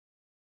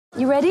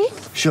You ready?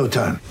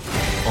 Showtime.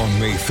 On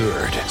May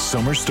 3rd,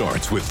 summer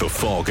starts with The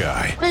Fall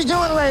Guy. Let's do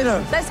it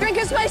later. Let's drink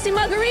a spicy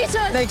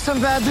margarita. Make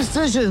some bad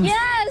decisions.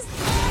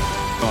 Yes!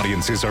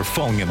 Audiences are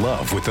falling in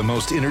love with the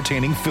most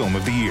entertaining film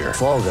of the year.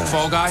 Fall Guy.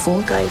 Fall Guy?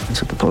 Fall guy.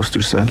 That's what the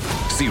poster said.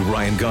 See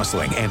Ryan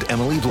Gosling and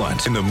Emily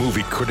Blunt in the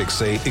movie critics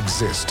say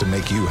exists to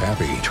make you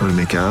happy. Trying to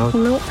make it out?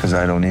 Nope. Because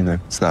I don't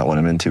either. It's not what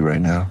I'm into right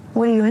now.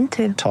 What are you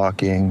into?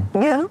 Talking.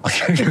 Yeah.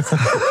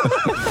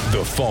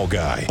 The Fall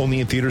Guy.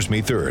 Only in theaters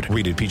May 3rd.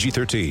 Rated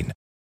PG-13.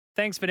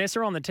 Thanks, Vanessa,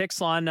 on the text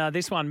line.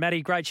 This one,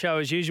 Matty, great show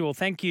as usual.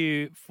 Thank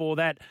you for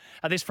that.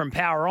 This from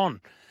Power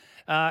On.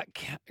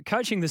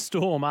 Coaching the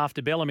Storm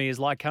after Bellamy is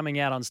like coming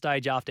out on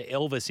stage after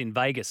Elvis in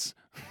Vegas.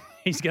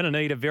 He's going to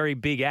need a very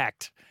big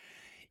act.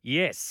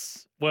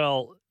 Yes.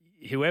 Well,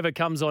 whoever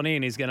comes on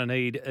in is going to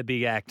need a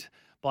big act.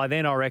 By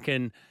then, I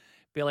reckon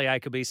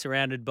Bellyache will be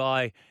surrounded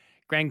by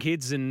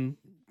grandkids and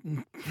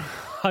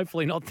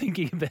hopefully not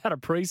thinking about a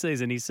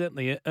preseason. He's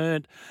certainly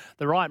earned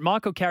the right.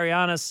 Michael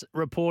Carianis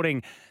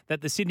reporting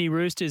that the Sydney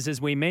Roosters,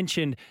 as we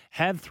mentioned,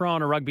 have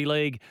thrown a rugby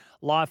league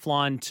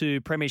lifeline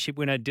to premiership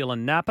winner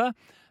Dylan Napa.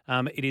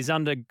 It is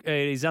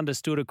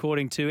understood,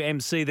 according to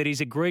MC, that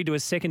he's agreed to a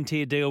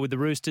second-tier deal with the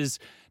Roosters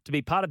to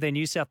be part of their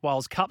New South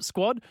Wales Cup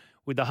squad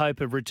with the hope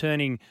of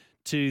returning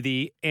to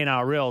the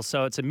NRL.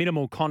 So it's a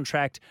minimal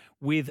contract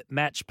with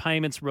match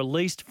payments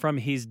released from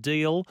his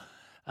deal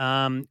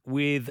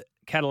with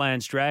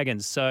Catalan's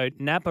Dragons. So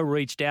Napa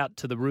reached out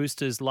to the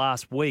Roosters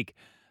last week,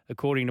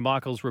 according to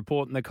Michael's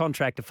report, and the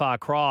contract a far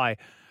cry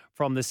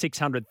from the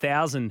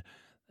 $600,000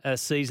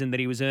 season that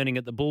he was earning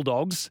at the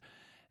Bulldogs.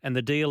 And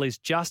the deal is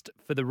just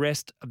for the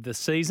rest of the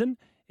season.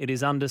 It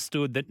is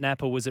understood that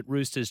Napa was at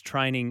Roosters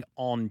training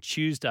on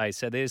Tuesday.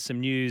 So there's some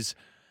news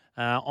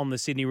on the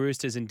Sydney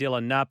Roosters and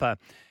Dylan Napa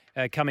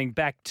coming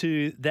back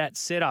to that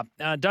setup.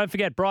 Don't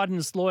forget,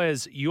 Bryden's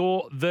Lawyers,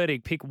 your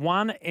verdict. Pick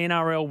one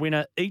NRL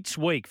winner each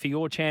week for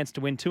your chance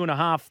to win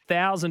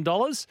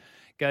 $2,500.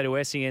 Go to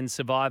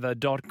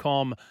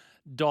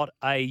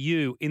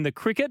sensurvivor.com.au. In the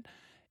cricket,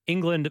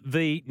 England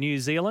v New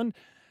Zealand.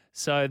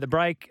 So the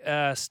break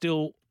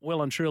still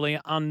well and truly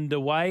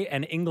underway,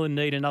 and England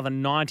need another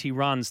 90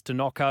 runs to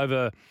knock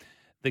over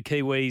the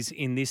Kiwis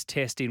in this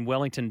test in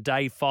Wellington,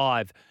 day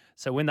 5.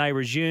 So when they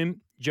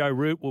resume, Joe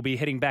Root will be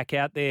heading back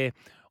out there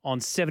on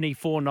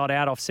 74 not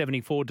out off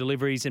 74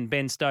 deliveries, and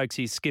Ben Stokes,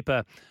 his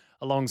skipper,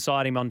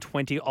 alongside him on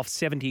 20 off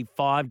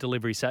 75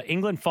 deliveries. So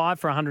England 5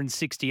 for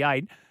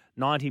 168,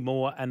 90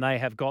 more, and they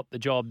have got the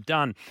job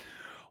done.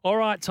 All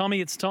right, Tommy,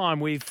 it's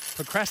time. We've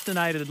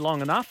procrastinated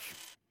long enough.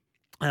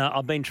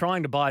 I've been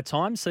trying to buy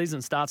time. Season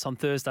starts on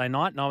Thursday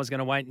night, and I was going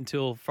to wait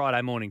until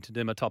Friday morning to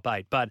do my top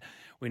 8, but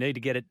we need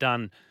to get it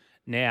done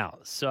now.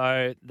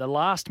 So the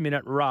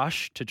last-minute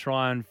rush to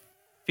try and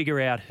figure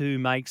out who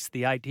makes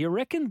the 8. Do you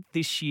reckon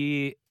this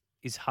year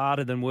is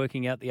harder than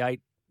working out the 8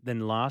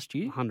 than last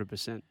year?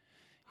 100%.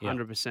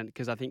 100%,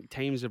 because I think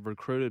teams have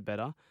recruited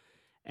better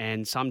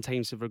and some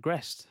teams have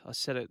regressed. I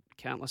said it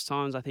countless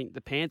times. I think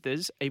the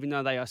Panthers, even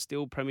though they are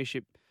still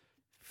premiership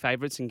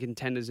favourites and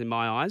contenders in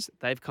my eyes,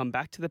 they've come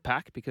back to the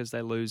pack because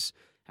they lose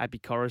Api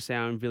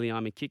Coruscant and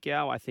Viliami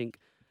Kikau. I think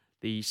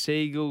the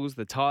Seagulls,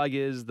 the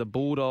Tigers, the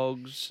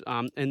Bulldogs,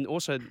 and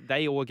also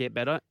they all get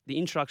better. The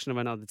introduction of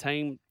another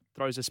team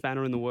throws a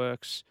spanner in the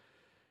works.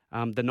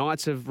 The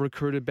Knights have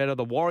recruited better.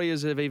 The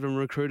Warriors have even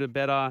recruited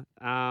better.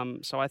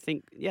 So I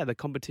think, the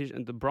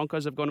competition, the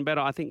Broncos have gotten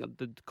better. I think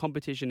the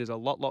competition is a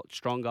lot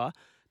stronger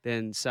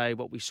than, say,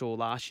 what we saw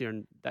last year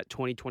and that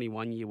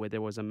 2021 year where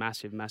there was a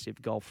massive,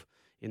 massive gulf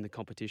in the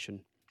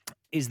competition.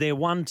 Is there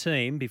one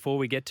team, before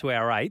we get to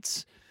our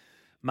 8s,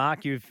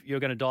 Mark, you're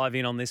going to dive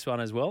in on this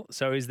one as well.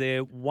 So is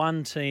there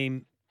one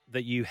team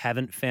that you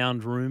haven't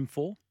found room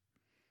for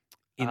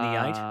in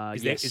the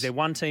 8? Yes. Is there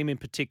one team in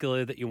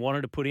particular that you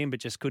wanted to put in but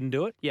just couldn't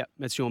do it? Yeah,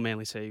 it's your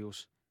Manly Sea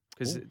Eagles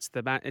because it's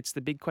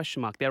the big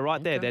question mark. They're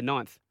right there. They're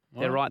 9th.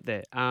 They're right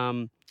there.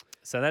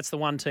 So that's the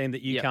one team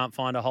that you can't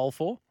find a hole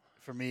for?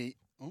 For me,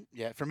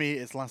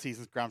 it's last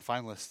season's grand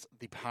finalists,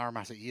 the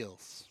Parramatta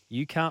Eels.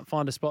 You can't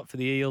find a spot for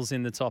the Eels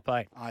in the top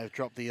 8. I've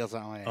dropped the Eels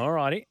out of my 8. All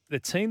righty. The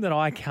team that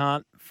I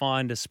can't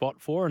find a spot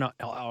for, and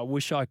I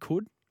wish I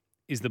could,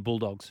 is the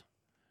Bulldogs.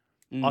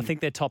 I think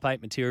they're top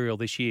 8 material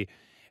this year.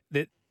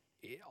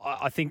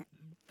 I think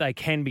they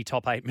can be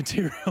top 8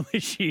 material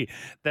this year.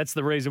 That's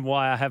the reason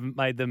why I haven't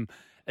made them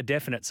a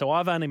definite. So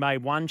I've only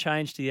made one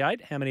change to the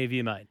 8. How many have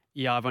you made?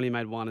 Yeah, I've only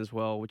made one as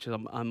well, which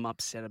I'm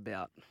upset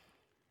about.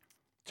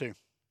 2.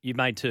 You've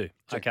made 2.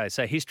 Okay,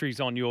 so history's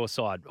on your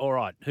side. All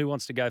right, who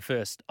wants to go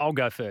first? I'll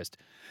go first.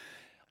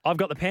 I've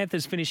got the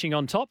Panthers finishing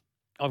on top.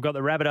 I've got the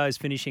Rabbitohs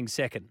finishing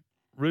 2nd.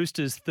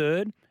 Roosters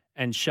 3rd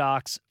and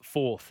Sharks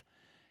 4th.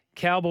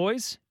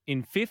 Cowboys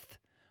in 5th.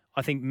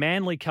 I think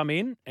Manly come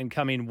in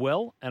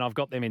well, and I've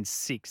got them in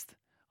 6th.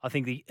 I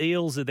think the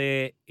Eels are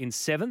there in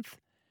 7th,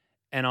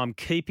 and I'm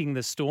keeping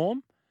the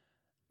Storm,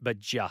 but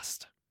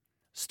just.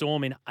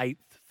 Storm in 8th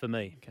for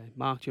me. Okay,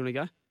 Mark, do you want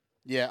to go?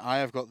 Yeah, I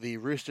have got the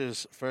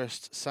Roosters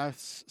first,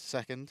 Souths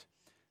second.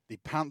 The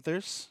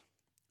Panthers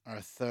are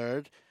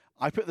 3rd.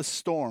 I put the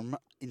Storm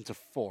into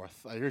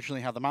 4th. I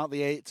originally had them out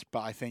the 8,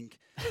 but I think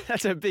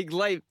That's a big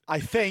leap.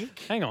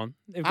 Hang on.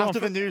 They've gone after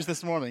for- the news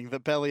this morning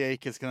that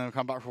Bellyache is going to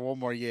come back for one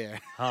more year,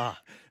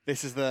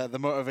 this is the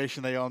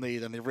motivation they all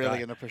need, and they're really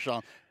going to push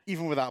on,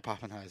 even without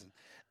Pappenhausen.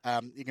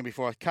 You can be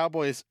 4th.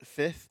 Cowboys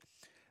 5th.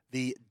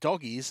 The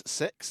Doggies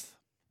 6th.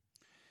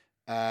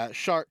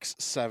 Sharks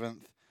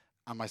 7th.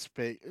 And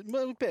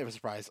a bit of a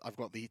surprise, I've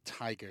got the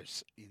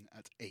Tigers in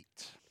at 8.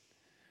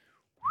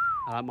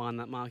 I don't mind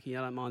that, Marky.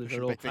 I don't mind it Some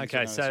at all. big things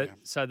Okay, to know this year.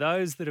 so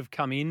those that have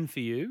come in for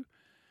you,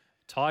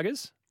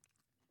 Tigers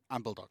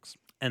And Bulldogs.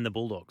 and the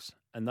Bulldogs.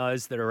 And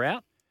those that are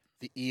out?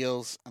 The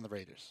Eels and the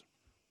Raiders.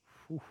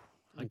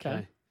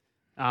 Okay.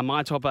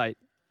 My top 8.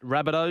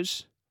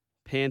 Rabbitohs,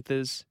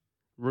 Panthers,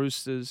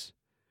 Roosters,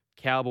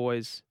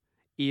 Cowboys,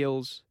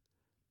 Eels,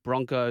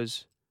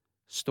 Broncos,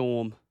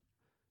 Storm,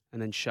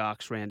 and then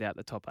Sharks round out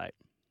the top 8.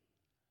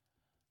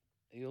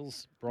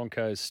 Eels,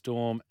 Broncos,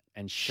 Storm,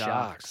 and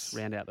Sharks.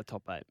 round out the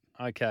top 8.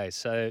 Okay,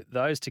 so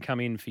those to come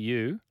in for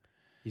you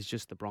Is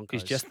just the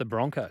Broncos. is just the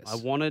Broncos. I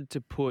wanted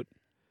to put.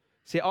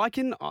 See, I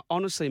can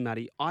honestly,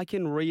 Matty, I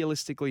can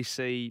realistically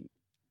see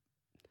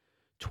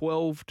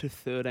 12 to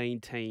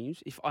 13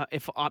 teams. If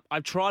I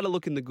try to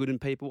look in the good in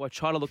people, I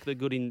try to look at the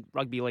good in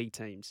rugby league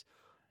teams.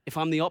 If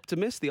I'm the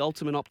optimist, the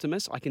ultimate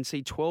optimist, I can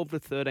see 12 to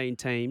 13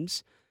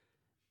 teams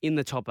in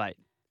the top 8.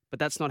 But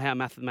that's not how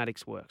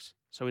mathematics works.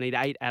 So we need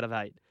 8 out of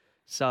 8.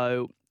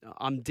 So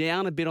I'm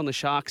down a bit on the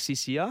Sharks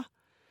this year,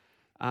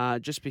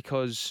 just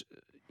because,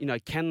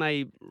 can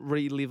they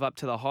really live up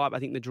to the hype? I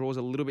think the draw's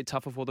a little bit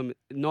tougher for them.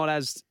 Not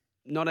as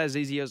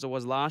easy as it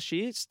was last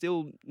year. It's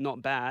still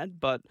not bad,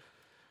 but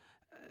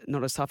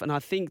not as tough. And I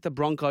think the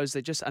Broncos,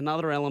 they're just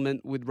another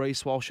element with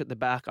Reece Walsh at the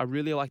back. I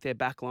really like their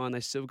back line.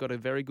 They've still got a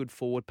very good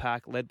forward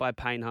pack led by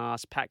Payne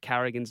Haas. Pat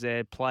Carrigan's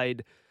there,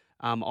 played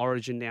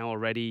Origin now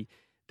already.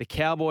 The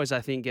Cowboys,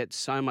 I think, get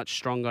so much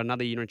stronger.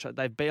 Another year in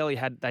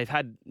they've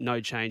had no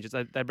changes.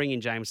 They bring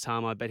in James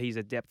Tarmo, but he's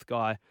a depth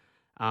guy.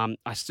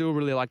 I still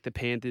really like the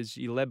Panthers.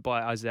 You're led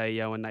by Isaiah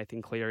Yeo and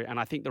Nathan Cleary, and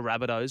I think the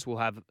Rabbitohs will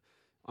have.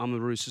 I'm a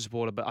Rooster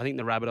supporter, but I think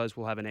the Rabbitohs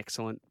will have an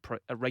excellent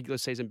regular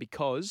season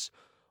because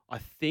I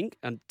think,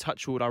 and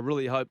touch wood, I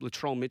really hope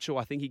Latrell Mitchell.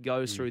 I think he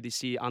goes through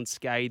this year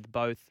unscathed,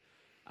 both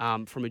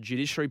from a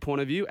judiciary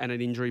point of view and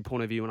an injury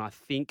point of view, and I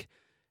think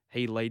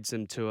he leads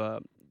them to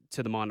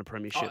the minor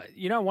premiership.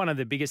 One of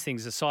the biggest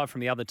things, aside from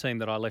the other team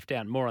that I left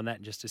out, and more on that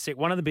in just a sec,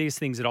 one of the biggest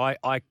things that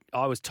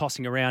I was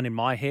tossing around in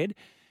my head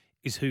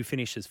is who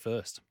finishes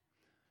first.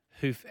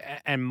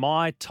 And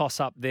my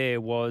toss-up there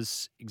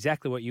was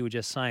exactly what you were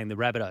just saying, the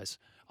Rabbitohs.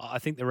 I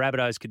think the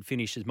Rabbitohs could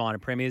finish as minor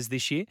premiers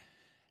this year,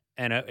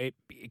 and it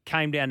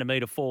came down to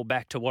me to fall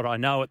back to what I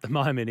know at the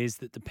moment is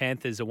that the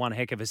Panthers are one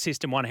heck of a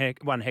system, one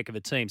heck of a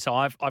team. So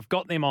I've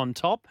got them on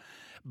top.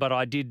 But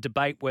I did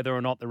debate whether or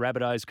not the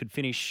Rabbitohs could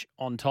finish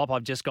on top.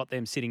 I've just got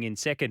them sitting in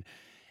second.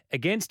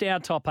 Against our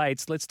top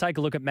 8s, let's take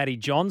a look at Matty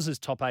Johns'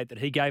 top 8 that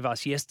he gave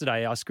us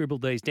yesterday. I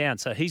scribbled these down.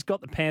 So he's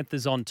got the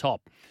Panthers on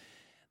top.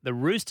 The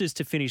Roosters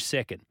to finish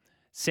second.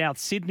 South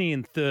Sydney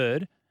in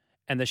third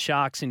and the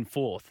Sharks in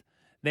fourth.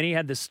 Then he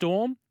had the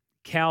Storm,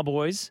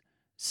 Cowboys,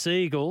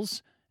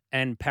 Seagulls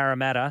and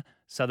Parramatta.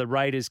 So the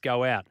Raiders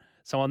go out.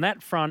 So on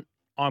that front,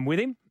 I'm with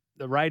him.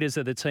 The Raiders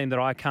are the team that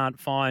I can't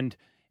find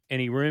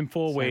any room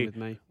for. Same with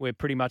me. We're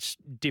pretty much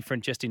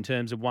different just in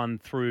terms of 1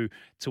 through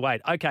to 8.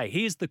 Okay,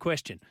 here's the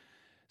question.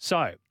 So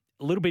a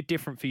little bit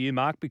different for you,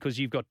 Mark, because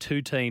you've got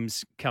 2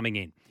 teams coming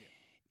in.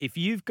 If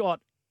you've got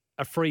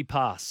a free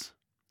pass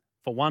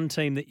for one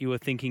team that you were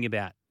thinking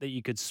about that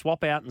you could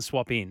swap out and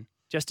swap in,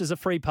 just as a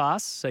free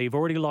pass, so you've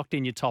already locked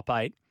in your top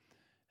 8,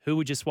 who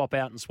would you swap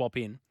out and swap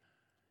in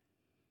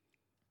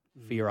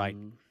for your 8?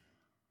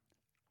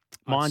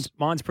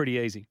 Mine's pretty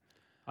easy.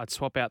 I'd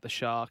swap out the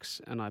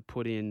Sharks and I'd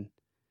put in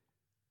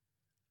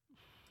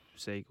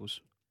Seagulls.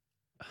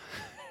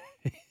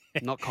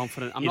 Not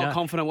confident. I'm not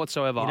confident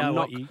whatsoever. You know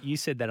what? You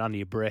said that under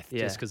your breath Yeah.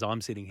 just because I'm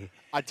sitting here.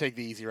 I'd take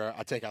the easy route.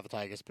 I'd take out the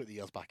Tigers, put the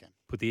Eels back in.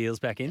 Put the Eels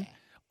back in. Yeah.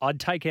 I'd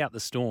take out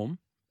the Storm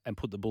and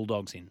put the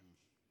Bulldogs in.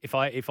 If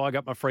I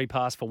got my free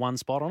pass for one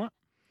spot on it,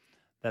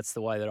 that's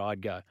the way that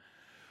I'd go.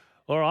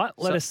 All right,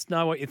 let us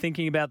know what you're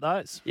thinking about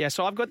those. Yeah,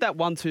 so I've got that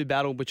 1-2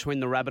 battle between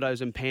the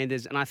Rabbitohs and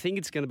Panthers, and I think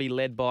it's going to be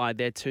led by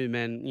their 2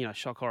 men,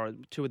 shock horror,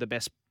 2 of the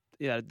best,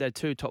 they're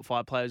 2 top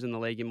 5 players in the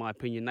league, in my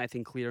opinion,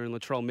 Nathan Cleary and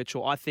Latrell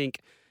Mitchell. I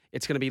think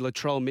it's going to be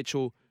Latrell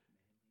Mitchell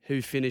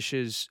who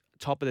finishes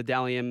top of the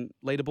Dally M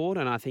leaderboard,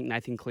 and I think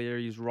Nathan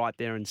Cleary is right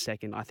there in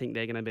second. I think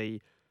they're going to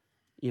be,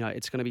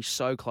 it's going to be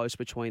so close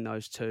between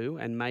those 2,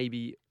 and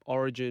maybe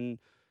Origin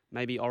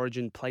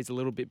plays a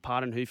little bit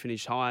part in who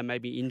finished higher,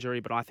 maybe injury,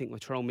 but I think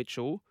Latrell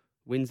Mitchell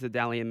wins the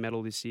Dally M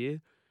medal this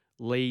year,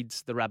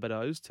 leads the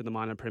Rabbitohs to the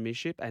minor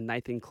premiership, and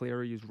Nathan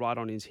Cleary is right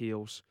on his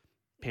heels.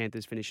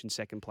 Panthers finish in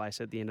second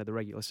place at the end of the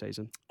regular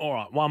season. All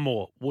right, one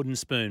more. Wooden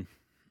spoon.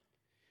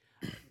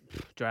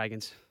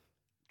 Dragons.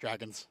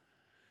 Dragons.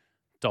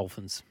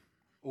 Dolphins.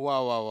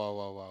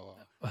 Whoa.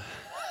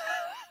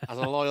 As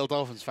a loyal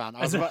Dolphins fan,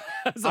 I was as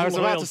a about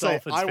loyal to say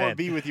Dolphins I fan. won't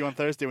be with you on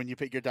Thursday when you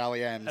pick your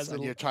Dally M's As a and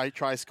l- your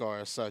try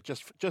scorers. So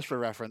just for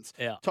reference,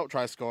 Yeah. top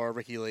try scorer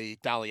Ricky Lee,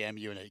 Dally M,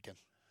 Ewan Aiken.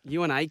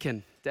 Ewan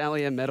Aiken,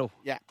 Dally M medal.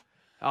 Yeah.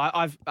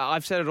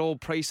 I've said it all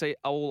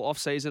all off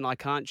season. I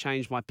can't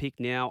change my pick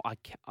now.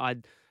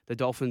 The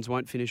Dolphins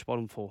won't finish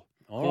bottom four.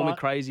 All Call me right.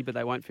 crazy, but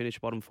they won't finish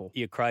bottom four.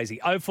 You're crazy.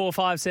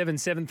 0457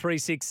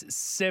 736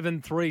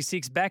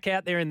 736. Back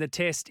out there in the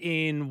test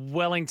in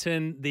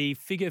Wellington. The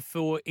figure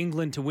for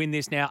England to win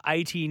this now,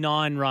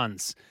 89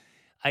 runs.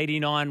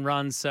 89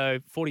 runs, so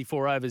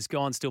 44 overs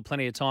gone. Still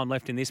plenty of time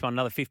left in this one.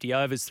 Another 50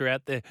 overs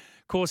throughout the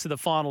course of the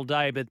final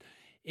day. But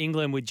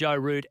England with Joe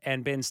Root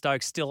and Ben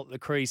Stokes still at the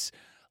crease,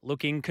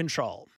 looking control.